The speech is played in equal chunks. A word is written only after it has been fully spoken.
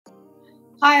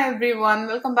Hi everyone,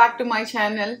 welcome back to my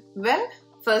channel. Well,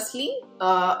 firstly,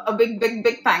 a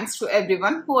big thanks to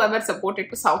everyone whoever supported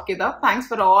to Saukhyada. Thanks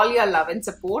for all your love and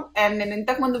support. And నేను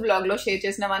ఇంతకు ముందు blog లో share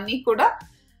చేసినవన్నీ కూడా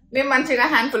మేము మంచిగా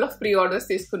handful of pre orders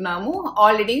తీసుకున్నాము.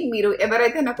 Already మీరు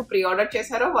ఎవరైతే నాకు ప్రీ ఆర్డర్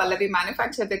చేశారో వాళ్ళవి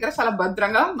మ్యానుఫ్యాక్చర్ దగ్గర చాలా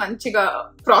భద్రంగా మంచిగా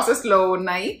ప్రాసెస్ లో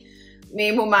ఉన్నాయి.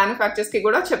 మేము మ్యానుఫ్యాక్చర్స్ కి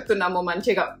కూడా చెప్తున్నాము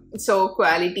మంచిగా, సో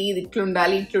క్వాలిటీ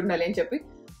ఇట్లుండాలి అని చెప్పి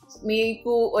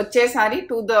మీకు వచ్చేసారి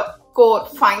to the core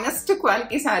finest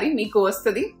quality sorry మీకు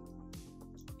వస్తుంది.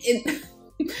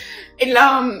 ఇట్లా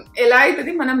ఎలా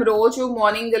అవుతుంది, మనం రోజు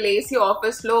మార్నింగ్ లేసి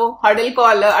ఆఫీస్ లో హడల్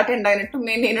కాల్ అటెండ్ అయినట్టు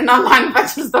నేను నా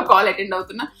మ్యానుఫ్యాక్చరర్స్ తో కాల్ అటెండ్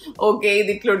అవుతున్నా. ఓకే,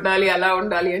 ఇది ఇట్లా ఉండాలి అలా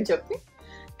ఉండాలి అని చెప్పి.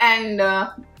 అండ్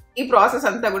ఈ ప్రాసెస్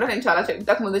అంతా కూడా నేను చాలా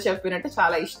ఇంతకు ముందు చెప్పినట్టు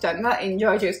చాలా ఇష్టంగా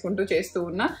ఎంజాయ్ చేసుకుంటూ చేస్తూ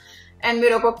ఉన్నా. అండ్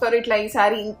మీరు ఒక్కొక్కరు ఇట్లా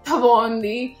ఈసారి ఇంత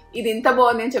బాగుంది, ఇది ఇంత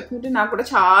బాగుంది అని చెప్తుంటే నాకు కూడా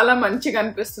చాలా మంచిగా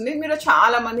అనిపిస్తుంది. మీరు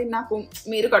చాలా మంది నాకు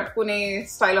మీరు కట్టుకునే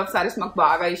స్టైల్ ఆఫ్ సారీస్ మాకు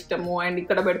బాగా ఇష్టము, అండ్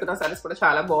ఇక్కడ పెడుతున్న సారీస్ కూడా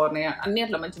చాలా బాగున్నాయి అన్ని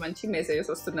అట్లా మంచి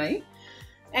మెసేజెస్ వస్తున్నాయి.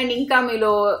 అండ్ ఇంకా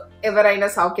మీలో ఎవరైనా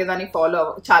సౌఖ్యదాన్ని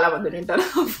చాలా మంది ఉంటారు,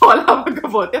 ఫాలో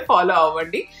అవ్వకపోతే ఫాలో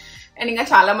అవ్వండి. అండ్ ఇంకా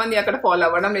చాలా మంది అక్కడ ఫాలో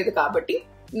అవ్వడం లేదు కాబట్టి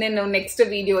నేను నెక్స్ట్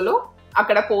వీడియోలో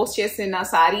అక్కడ పోస్ట్ చేసిన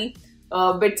శారీ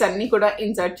బిట్స్ అన్ని కూడా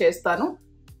ఇన్సర్ట్ చేస్తాను.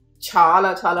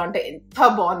 చాలా అంటే ఎంత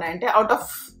బాగున్నాయంటే, అవుట్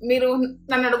ఆఫ్ మీరు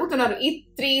నన్ను అడుగుతున్నారు ఈ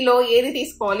 3లో ఏది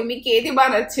తీసుకోవాలి, మీకు ఏది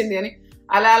బాగా నచ్చింది అని.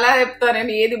 అలా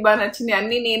చెప్తానండి, ఏది బాగా నచ్చింది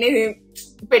అన్ని నేనే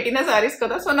పెట్టిన సారీస్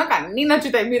కదా, సో నాకు అన్ని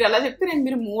నచ్చుతాయి. మీరు అలా చెప్తే నేను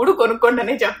మీరు 3 కొనుక్కోండి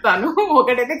అనే చెప్తాను,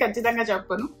 ఒకటైతే ఖచ్చితంగా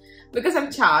చెప్పను, బికాస్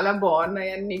అవి చాలా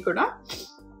బాగున్నాయి అన్ని కూడా.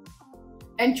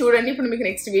 అండ్ చూడండి, ఇప్పుడు మీకు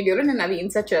నెక్స్ట్ వీడియోలో నేను అవి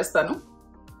ఇన్సర్ట్ చేస్తాను.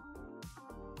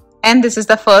 And this is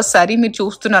the first sorry, మీరు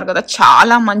చూస్తున్నారు కదా,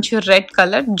 చాలా మంచి red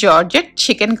colour georgette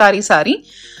chicken curry sorry.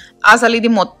 అసలు ఇది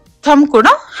మొత్తం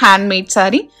కూడా హ్యాండ్ మేడ్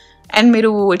సారీ. అండ్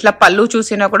మీరు ఇట్లా పళ్ళు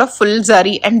చూసినా కూడా ఫుల్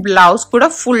జరీ, అండ్ బ్లౌజ్ కూడా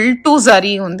ఫుల్ టు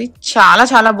జరీ ఉంది.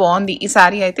 చాలా బాగుంది ఈ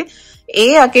సారీ అయితే. ఏ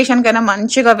అకేషన్ కైనా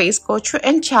మంచిగా వేసుకోవచ్చు,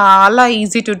 అండ్ చాలా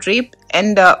easy to drip,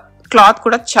 and cloth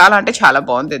కూడా చాలా అంటే చాలా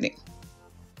బాగుంది ఇది.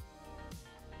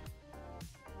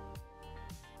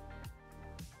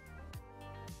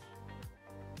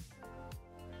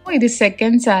 ఇది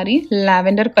సెకండ్ శారీ,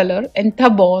 లావెండర్ కలర్. ఎంత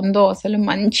బాగుందో అసలు,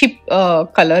 మంచి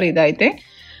కలర్ ఇదైతే.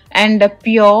 అండ్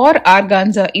ప్యూర్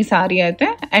ఆర్గాన్జా ఈ శారీ అయితే.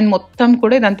 అండ్ మొత్తం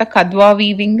కూడా ఇదంతా కద్వా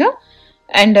వీవింగ్,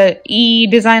 అండ్ ఈ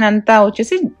డిజైన్ అంతా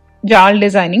వచ్చేసి జాల్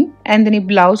డిజైనింగ్. అండ్ దీని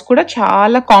బ్లౌజ్ కూడా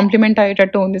చాలా కాంప్లిమెంట్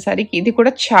అయ్యేటట్టు ఉంది సారీకి. ఇది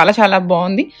కూడా చాలా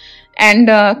బాగుంది. అండ్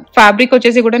ఫ్యాబ్రిక్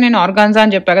వచ్చేసి కూడా నేను ఆర్గాన్జా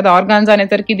అని చెప్పా కదా, ఆర్గాన్జా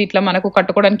అనేసరికి ఇది ఇట్లా మనకు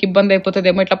కట్టుకోవడానికి ఇబ్బంది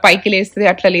అయిపోతుందేమో, ఇట్లా పైకి లేస్తుంది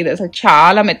అట్లా లేదు. అసలు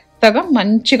చాలా మెత్తగా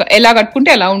మంచిగా ఎలా కట్టుకుంటే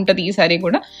ఎలా ఉంటుంది ఈ సారీ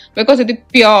కూడా, బికాస్ ఇది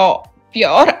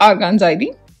ప్యూర్ ఆర్గాన్జా ఇది.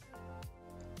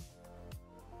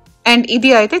 అండ్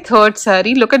ఇది అయితే third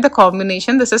sorry. Look at the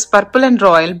combination, this is purple and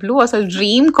royal blue. అసలు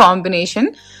dream combination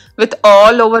with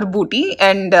all over booty.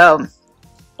 And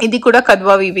ఇది కూడా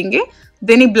కద్వా వీవింగే.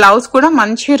 దీని బ్లౌజ్ కూడా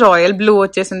మంచి రాయల్ బ్లూ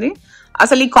వచ్చేసింది.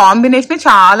 అసలు ఈ కాంబినేషన్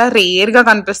చాలా రేర్ గా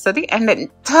కనిపిస్తుంది. అండ్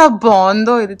ఎంత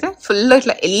బాగుందో ఇదైతే, ఫుల్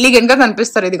ఇట్లా ఎలిగెంట్ గా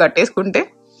కనిపిస్తారు ఇది కట్టేసుకుంటే.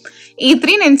 ఈ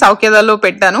 3 నేను సౌఖ్యదాలో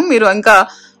పెట్టాను, మీరు ఇంకా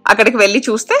అక్కడికి వెళ్ళి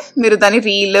చూస్తే మీరు దాని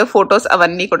రీల్ ఫొటోస్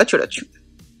అవన్నీ కూడా చూడొచ్చు.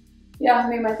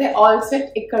 మేమైతే ఆల్ సెట్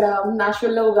ఇక్కడ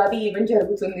నాచురల్ లో ఉగాది ఈవెంట్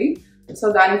జరుగుతుంది, సో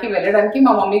దానికి వెళ్ళడానికి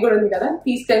మా మమ్మీ కూడా ఉంది కదా,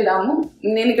 తీసుకెళ్దాము.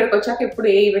 నేను ఇక్కడికి వచ్చాక ఎప్పుడు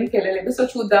ఏ ఈవెంట్కి వెళ్ళలేదు, సో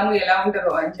చూద్దాము ఎలా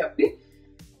ఉంటుందో అని చెప్పి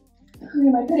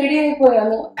మేమైతే రెడీ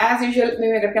అయిపోయాము. యాజ్ యూజువల్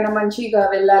మేము ఎక్కడికైనా మంచిగా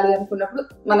వెళ్ళాలి అనుకున్నప్పుడు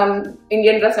మనం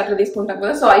ఇండియన్ డ్రెస్ అట్లా తీసుకుంటాం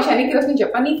కదా. సో ఐషానికి ఈరోజు నేను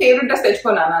చెప్పాను నీ ఫేవరెట్ డ్రెస్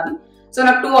తెచ్చుకున్నాను అని. సో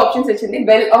నాకు 2 ఆప్షన్స్ వచ్చింది,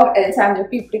 బెల్ ఆర్ ఎల్సా అని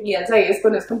చెప్పి. ఇప్పటికి ఎల్సా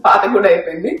వేసుకొని పాత కూడా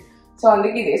అయిపోయింది, సో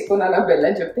అందుకే ఇది వేసుకున్నాను, బెల్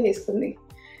అని చెప్పి వేసుకుంది.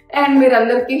 అండ్ మీరు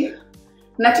అందరికి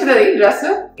నచ్చుతుంది ఈ డ్రెస్,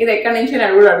 ఇది ఎక్కడి నుంచి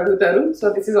అని కూడా అడుగుతారు.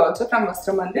 So this is also from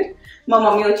వస్త్ర మందిర్. మా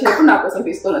మమ్మీ వచ్చినప్పుడు నా కోసం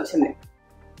తీసుకొని వచ్చింది.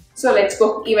 సో లెట్స్ గో,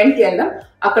 ఈవెంట్ కి వెళ్దాం.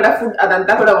 అక్కడ ఫుడ్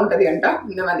అదంతా కూడా ఉంటది అంట,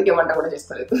 మేము అందుకే వంట కూడా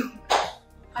చేసుకోలేదు.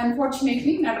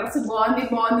 అన్ఫార్చునేట్లీ నా డ్రెస్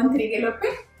బాగుందని తిరిగేలోపే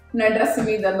నా డ్రెస్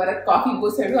మీద మనకు కాఫీ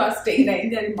పోసాడు, ఆ స్టెయిన్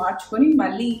అయింది. అది మార్చుకొని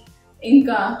మళ్ళీ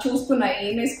ఇంకా చూసుకున్నా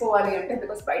ఏం వేసుకోవాలి అంటే,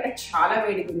 బికాస్ బయట చాలా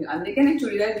వేడిగా ఉంది, అందుకే నేను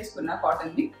చుడిదార్ తీసుకున్నా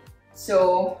కాటన్ది. సో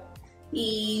ఈ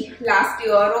last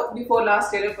year before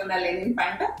last year కొన్న లెనిన్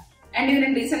ప్యాంట్, అండ్ ఇది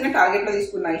నేను రీసెంట్ గా టార్గెట్ లో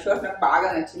తీసుకున్నా. ఈ షర్ట్ నాకు బాగా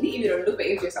నచ్చింది. ఇవి 2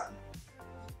 పేర్ చేసాం.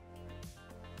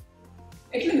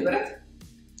 ఎట్లుంది భరత్?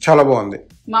 చాలా బాగుంది.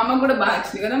 మా అమ్మ కూడా బాగా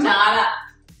నచ్చింది కదా చాలా.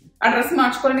 ఆ డ్రెస్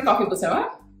మార్చుకోవాలని కాఫీ పోసావా?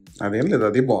 అదేం లేదు,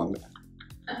 అది బాగుంది.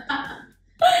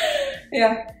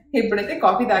 ఇప్పుడైతే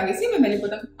కాఫీ తాగేసి మేము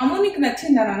వెళ్ళిపోతాం. అమ్మ నీకు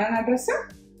నచ్చిందా నాన్న నా డ్రెస్?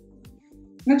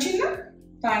 నచ్చిందా?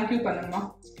 Thank you పనమ్మ.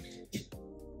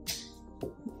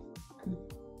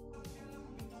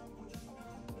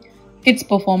 కిడ్స్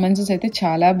పర్ఫార్మెన్సెస్ అయితే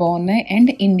చాలా బాగున్నాయి.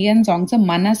 అండ్ ఇండియన్ సాంగ్స్,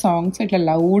 మన సాంగ్స్ ఇట్లా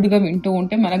లౌడ్గా వింటూ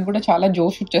ఉంటే మనకు కూడా చాలా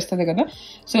జోష్ వచ్చేస్తుంది కదా.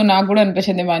 సో నాకు కూడా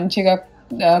అనిపించింది మంచిగా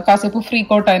కాసేపు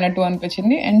ఫ్రీక్ అవుట్ అయినట్టు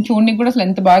అనిపించింది. అండ్ చూడడానికి కూడా అసలు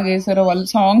ఎంత బాగా వేసారో, వాళ్ళు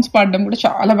సాంగ్స్ పాడడం కూడా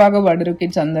చాలా బాగా పాడారు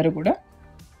కిడ్స్ అందరూ కూడా.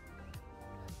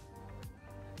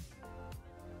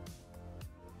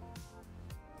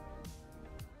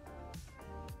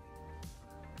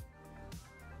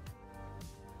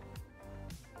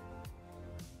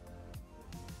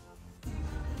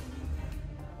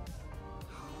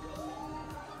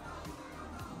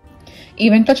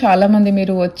 ఈవెంట్ లో చాలా మంది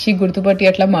మీరు వచ్చి గుర్తుపట్టి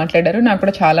అట్లా మాట్లాడారు, నాకు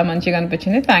కూడా చాలా మంచిగా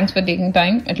అనిపించింది. థ్యాంక్స్ ఫర్ టేకింగ్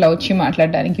టైం ఇట్లా వచ్చి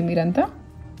మాట్లాడడానికి మీరంతా.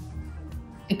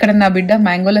 ఇక్కడ నా బిడ్డ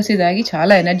మ్యాంగో లస్సీ తాగి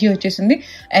చాలా ఎనర్జీ వచ్చేసింది.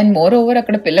 అండ్ మోర్ ఓవర్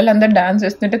అక్కడ పిల్లలందరూ డాన్స్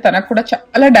వేస్తుంటే తనకు కూడా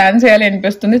చాలా డాన్స్ వేయాలి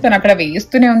అనిపిస్తుంది. తను అక్కడ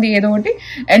వేస్తూనే ఉంది ఏదో ఒకటి.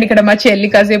 అండ్ ఇక్కడ మా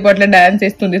చెల్లి కాసేపు అట్లా డాన్స్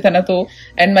వేస్తుంది తనతో.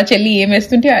 అండ్ మా చెల్లి ఏం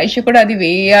వేస్తుంటే ఐష కూడా అది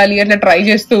వేయాలి అట్లా ట్రై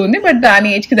చేస్తూ ఉంది. బట్ దాని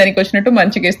ఏజ్ కి దానికి వచ్చినట్టు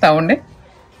మంచిగా వేస్తా ఉండే.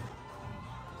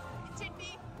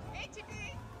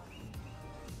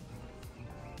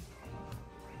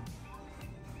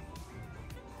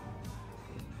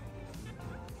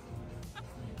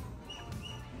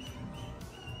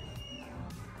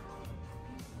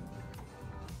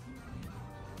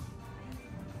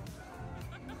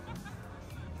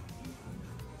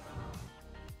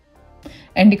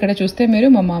 అండ్ ఇక్కడ చూస్తే మీరు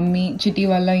మా మమ్మీ, చిటి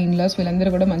వాళ్ళ ఇన్లాస్ వీళ్ళందరూ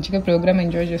కూడా మంచిగా ప్రోగ్రామ్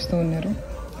ఎంజాయ్ చేస్తూ ఉన్నారు.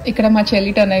 ఇక్కడ మా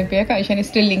చెల్లి టర్న్ అయిపోయాక ఐషాని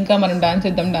స్టిల్ ఇంకా మనం డాన్స్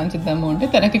ఇద్దాము అంటే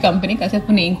తనకి కంపెనీ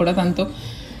కాసేపు నేను కూడా తనతో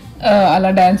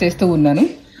అలా డాన్స్ వేస్తూ ఉన్నాను.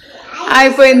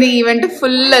 అయిపోయింది ఈవెంట్,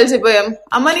 ఫుల్ అలసిపోయాం.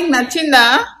 అమ్మ నీకు నచ్చిందా?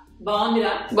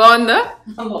 బాగుందా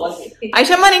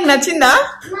ఐషమ్మ, నీకు నచ్చిందా?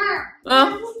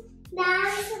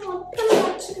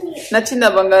 నచ్చిందా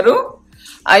బంగారు?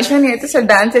 ఐషాని అయితే సార్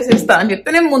డాన్స్ చేసేస్తా అని చెప్తే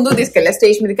నేను ముందు తీసుకెళ్ళా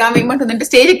స్టేజ్ మీదకి. ఆమె ఏమంటుందంటే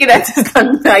స్టేజ్ ఎక్కి డాన్స్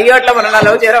చేస్తాను. అయ్యో అట్లా మనం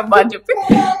అలవ్ చేయరమ్మా అని చెప్పి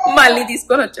మళ్ళీ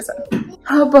తీసుకొని వచ్చేసాను.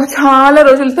 అబ్బా చాలా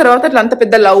రోజుల తర్వాత అట్లా అంత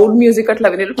పెద్ద లౌడ్ మ్యూజిక్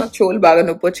అట్లా వినేది నాకు చెవులు బాగా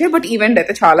నొప్పి వచ్చాయి. బట్ ఈవెంట్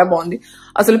అయితే చాలా బాగుంది.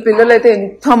 అసలు పిల్లలు అయితే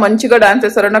ఎంత మంచిగా డాన్స్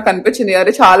చేస్తారో నాకు అనిపించింది.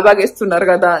 అరే చాలా బాగా వేస్తున్నారు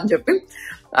కదా అని చెప్పి.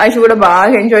 ఐష కూడా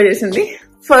బాగా ఎంజాయ్ చేసింది.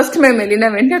 ఫస్ట్ మేము వెళ్ళిన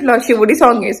వెంటనే అట్లా శివుడి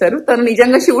సాంగ్ వేశారు. తను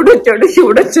నిజంగా శివుడు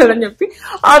వచ్చాడు అని చెప్పి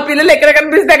ఆ పిల్లలు ఎక్కడ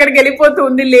కనిపిస్తే అక్కడికి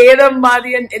వెళ్ళిపోతుంది. లేదమ్మా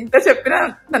అది ఎంత చెప్పినా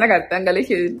తనకు అర్థం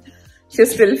కలిసి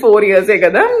స్టిల్ 4 years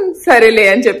కదా, సరేలే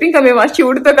అని చెప్పి ఇంకా మేము ఆ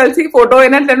శివుడితో కలిసి ఫోటో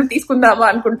అయినట్లను తీసుకుందామా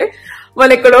అనుకుంటే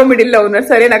వాళ్ళు ఎక్కడో మిడిల్ లో ఉన్నారు.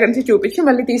 సరే నాకు నుంచి చూపించి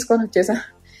మళ్ళీ తీసుకొని వచ్చేసా.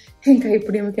 ఇంకా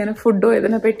ఇప్పుడు ఏమికైనా ఫుడ్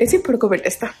ఏదైనా పెట్టేసి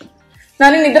పడుకోబెట్టేస్తా.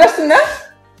 నాని నిద్ర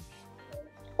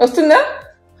వస్తుందా?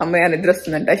 అమ్మాయి నిద్ర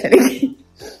వస్తుందంట శనికి.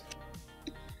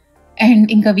 అండ్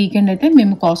ఇంకా వీకెండ్ అయితే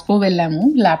మేము కాస్కో వెళ్ళాము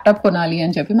ల్యాప్టాప్ కొనాలి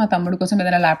అని చెప్పి. మా తమ్ముడు కోసం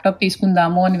ఏదైనా ల్యాప్టాప్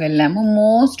తీసుకుందాము అని వెళ్ళాము.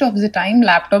 Most of the time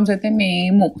laptops అయితే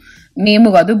మేము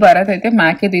కాదు, భరత్ అయితే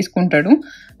మ్యాకే తీసుకుంటాడు.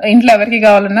 ఇంట్లో ఎవరికి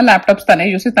కావాలన్నా ల్యాప్టాప్స్ తనే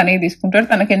చూసి తనే తీసుకుంటాడు.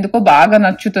 తనకు ఎందుకో బాగా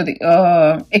నచ్చుతుంది,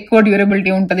 ఎక్కువ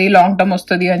డ్యూరబిలిటీ ఉంటుంది, లాంగ్ టర్మ్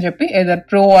వస్తుంది అని చెప్పి ఏదర్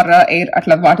ప్రో ఆర్ ఎయిర్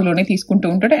అట్లా వాటిలోనే తీసుకుంటూ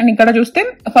ఉంటాడు. అండ్ ఇక్కడ చూస్తే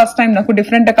ఫస్ట్ టైం నాకు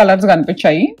డిఫరెంట్ కలర్స్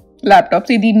కనిపించాయి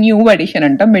ల్యాప్టాప్స్. ఇది న్యూ ఎడిషన్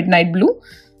అంట, మిడ్ నైట్ బ్లూ.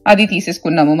 అది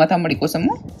తీసేసుకున్నాము మా తమ్ముడి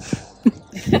కోసము.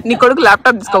 నీ కొడుకు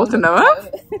ల్యాప్టాప్ తీసుకోబోతున్నావా?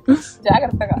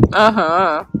 జాగ్రత్తగా.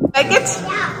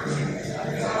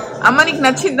 అమ్మ నీకు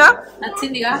నచ్చిందా?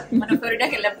 నచ్చిందిగా.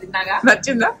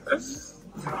 నచ్చిందా?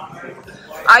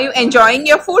 Are you enjoying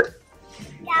your food?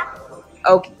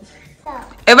 Okay.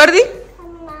 ఎవరిది?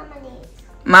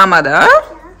 మామాదా?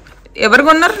 ఎవరు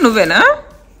కొన్నారు? నువ్వేనా?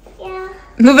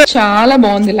 నువ్వే. చాలా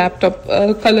బాగుంది ల్యాప్టాప్,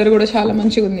 కలర్ కూడా చాలా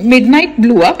మంచిగా ఉంది. Mid night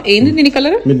బ్లూవా? ఏంది దీని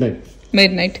కలర్?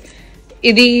 Mid night.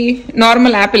 ఇది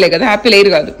నార్మల్ యాపిల్ కదా? యాపిల్ ఎయిర్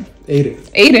కాదు,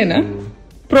 ఎయిరేనా?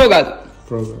 ప్రో కాదు,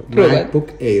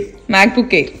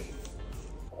 మ్యాక్బుక్ ఎయిర్.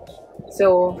 సో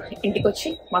ఇంటికి వచ్చి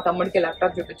మా తమ్ముడికి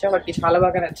ల్యాప్టాప్ చూపించా, వాటికి చాలా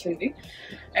బాగా నచ్చింది.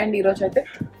 అండ్ ఈరోజు అయితే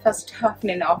ఫస్ట్ హాఫ్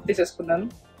నేను ఆఫ్ తీసేసుకున్నాను,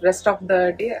 rest of the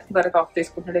day Bharat of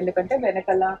తీసుకుంటాడు. ఎందుకంటే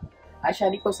వెనకాల ఆ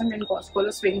షాడీ కోసం నేను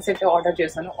కాస్కోలో స్వింగ్స్ అయితే ఆర్డర్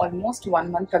చేశాను ఆల్మోస్ట్ 1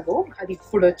 month ago. అది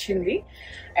ఇప్పుడు వచ్చింది.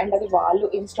 అండ్ అది వాళ్ళు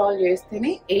ఇన్స్టాల్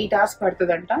చేస్తేనే 8 hours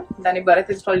పడుతుందంట. దాన్ని భరత్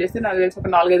ఇన్స్టాల్ చేస్తే నాకు తెలిసి ఒక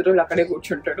 4-5 రోజులు అక్కడే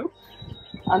కూర్చుంటాడు.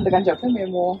 అందుకని చెప్పి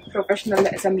మేము ప్రొఫెషనల్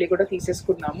అసెంబ్లీ కూడా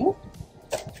తీసేసుకున్నాము.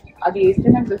 అది వేస్తే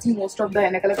నాకు తెలిసి మోస్ట్ ఆఫ్ ద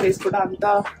వెనకాల ప్లేస్ కూడా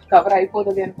అంతా కవర్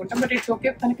అయిపోతుంది అనుకుంటాం. బట్ ఇట్స్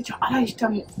ఓకే, తనకి చాలా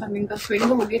ఇష్టము. తను ఇంకా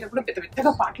స్వింగ్ ముగ్గేటప్పుడు పెద్ద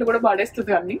పెద్దగా పాటలు కూడా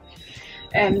పాడేస్తుంది అన్ని.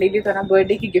 అండ్ ఇది తన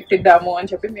బర్త్డేకి గిఫ్ట్ ఇద్దాము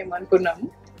అని చెప్పి మేము అనుకున్నాము.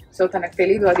 సో తనకు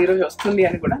తెలీదు అది ఈరోజు వస్తుంది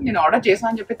అని కూడా. నేను ఆర్డర్ చేశాను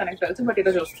అని చెప్పి తనకు తెలుసు, బట్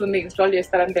ఈరోజు వస్తుంది, ఇన్స్టాల్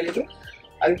చేస్తారని తెలీదు.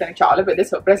 అది తనకు చాలా పెద్ద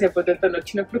సర్ప్రైజ్ అయిపోతుంది. తను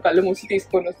వచ్చినప్పుడు కళ్ళు మూసి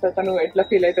తీసుకొని వస్తారు, తను ఎట్లా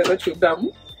ఫీల్ అవుతుందో చూద్దాము.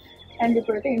 అండ్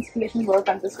ఇప్పుడైతే ఇన్స్టలేషన్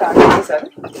వర్క్ అంతా స్టార్ట్ చేసేసారు.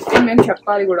 అండ్ మేము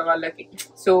చెప్పాలి కూడా వాళ్ళకి.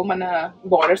 సో మన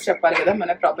బార్డర్స్ చెప్పాలి కదా,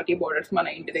 మన ప్రాపర్టీ బార్డర్స్ మన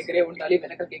ఇంటి దగ్గరే ఉండాలి,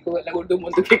 వెనకకి ఎక్కువ వెళ్ళకూడదు,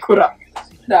 ముందుకు ఎక్కువ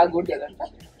రాకూడదు కదంట.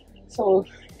 సో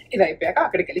ఇది అయిపోయాక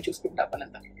అక్కడికి వెళ్ళి చూసుకుంటాం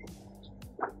పనంతా.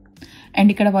 అండ్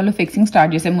ఇక్కడ వాళ్ళు ఫిక్సింగ్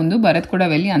స్టార్ట్ చేసే ముందు భరత్ కూడా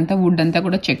వెళ్ళి అంతా వుడ్ అంతా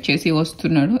కూడా చెక్ చేసి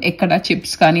వస్తున్నాడు. ఎక్కడ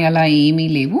చిప్స్ కానీ అలా ఏమీ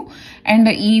లేవు. అండ్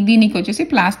దీనికి వచ్చేసి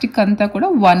ప్లాస్టిక్ అంతా కూడా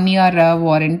 1 year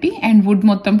వారంటీ అండ్ వుడ్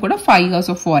మొత్తం కూడా 5 years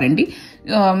ఆఫ్ వారంటీ.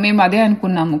 మేము అదే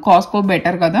అనుకున్నాము, కాస్కో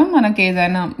బెటర్ కదా, మనకి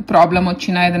ఏదైనా ప్రాబ్లం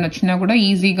వచ్చినా కూడా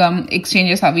ఈజీగా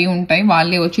ఎక్స్చేంజెస్ అవి ఉంటాయి,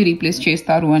 వాళ్ళే వచ్చి రీప్లేస్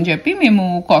చేస్తారు అని చెప్పి మేము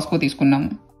కాస్కో తీసుకున్నాము.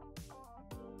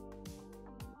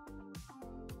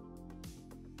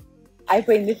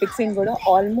 అయిపోయింది ఫిక్సింగ్ కూడా,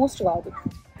 ఆల్మోస్ట్ కాదు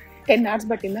 10 hours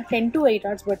పట్టిందా, 10 to 8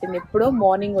 hours పట్టింది. ఎప్పుడో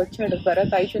మార్నింగ్ వచ్చాడు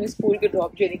భరత్, ఐషుని స్కూల్కి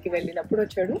డ్రాప్ చేయడానికి వెళ్ళినప్పుడు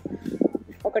వచ్చాడు.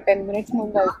 ఒక 10 minutes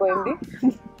ముందు అయిపోయింది.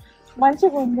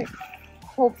 మంచిగా ఉంది,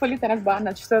 హోప్ఫుల్లీ తనకు బాగా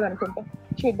నచ్చుతుంది అనుకుంటా,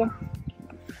 చూద్దాం.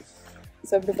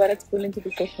 సో ఇప్పుడు భరత్ స్కూల్ నుంచి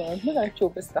తీసుకొచ్చినప్పుడు నాకు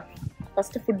చూపిస్తా.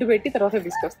 ఫస్ట్ ఫుడ్ పెట్టి తర్వాత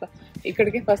తీసుకొస్తా.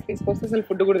 ఇక్కడికి ఫస్ట్ తీసుకొస్తే అసలు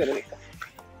ఫుడ్ కూడా తెలియదు.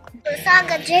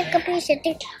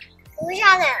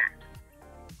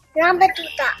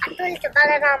 రామదూత అతులిత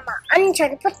బలరామ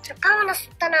అంజని పుత్ర పవన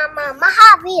సుతనామ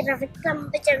మహావీర విక్రమ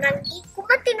విజయంగి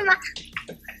కుమతిని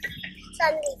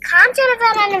సంగి కాంచన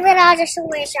వరాన విరాజ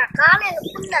సుమేష కాలను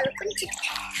కుండలు కుంచి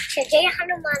జయ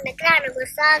హనుమాన్ గ్రాణ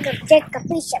సాగర్ జయ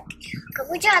కపీశ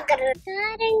కబుజాగర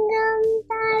తారంగం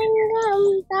తారంగం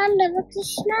తాండవ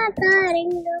కృష్ణ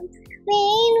తారంగం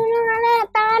వేణుల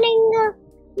తారంగం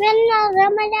వెన్న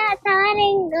రమణ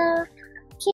తారంగం